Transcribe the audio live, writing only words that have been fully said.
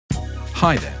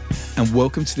Hi there, and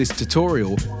welcome to this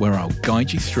tutorial where I'll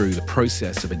guide you through the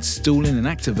process of installing and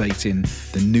activating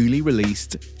the newly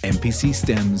released MPC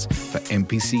STEMS for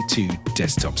MPC2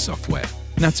 desktop software.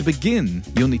 Now to begin,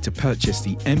 you'll need to purchase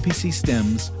the MPC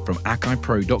STEMS from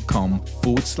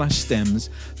akaipro.com/stems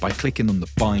by clicking on the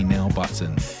Buy Now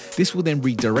button. This will then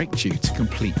redirect you to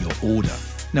complete your order.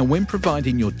 Now when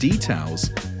providing your details,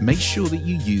 make sure that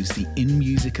you use the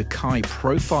InMusic AKAI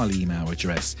profile email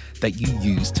address that you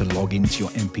use to log into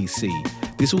your MPC.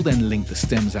 This will then link the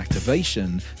STEMS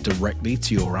activation directly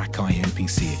to your AKAI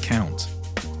MPC account.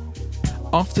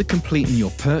 After completing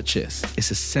your purchase,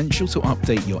 it's essential to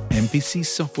update your MPC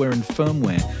software and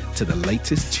firmware to the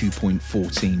latest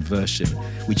 2.14 version,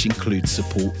 which includes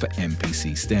support for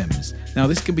MPC STEMS. Now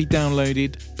this can be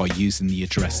downloaded by using the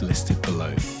address listed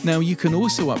below. Now you can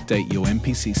also update your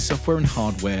MPC software and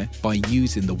hardware by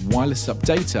using the wireless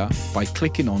updater by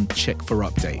clicking on Check for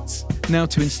Updates. Now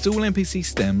to install MPC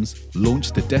STEMS,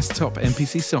 launch the desktop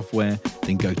MPC software,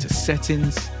 then go to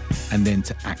Settings, and then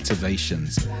to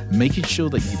Activations, making sure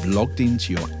that you've logged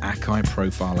into your AKAI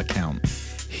profile account.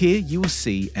 Here you will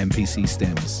see MPC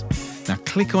STEMS. Now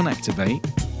click on Activate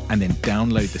and then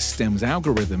download the STEMS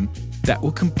algorithm that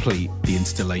will complete the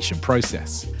installation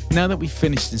process. Now that we've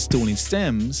finished installing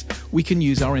STEMS, we can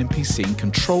use our MPC in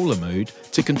controller mode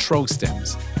to control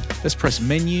STEMS. Let's press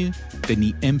Menu, then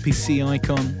the MPC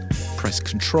icon, press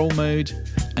Control Mode,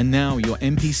 and now your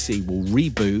MPC will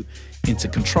reboot into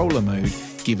controller mode,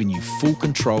 giving you full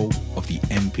control of the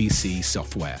MPC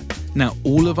software. Now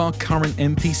all of our current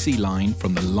MPC line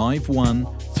from the Live 1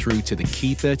 through to the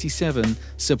Key 37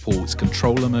 supports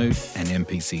controller mode and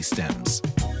MPC STEMS.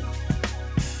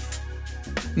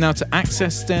 Now to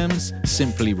access STEMS,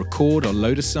 simply record or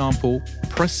load a sample,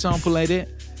 press Sample Edit,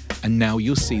 and now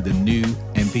you'll see the new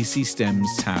MPC STEMS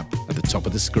tab at the top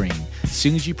of the screen. As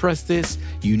soon as you press this,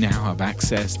 you now have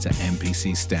access to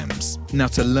MPC STEMS. Now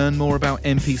to learn more about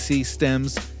MPC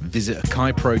STEMS, visit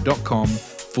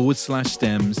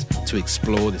akaipro.com/stems to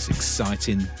explore this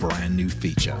exciting brand new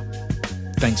feature.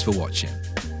 Thanks for watching.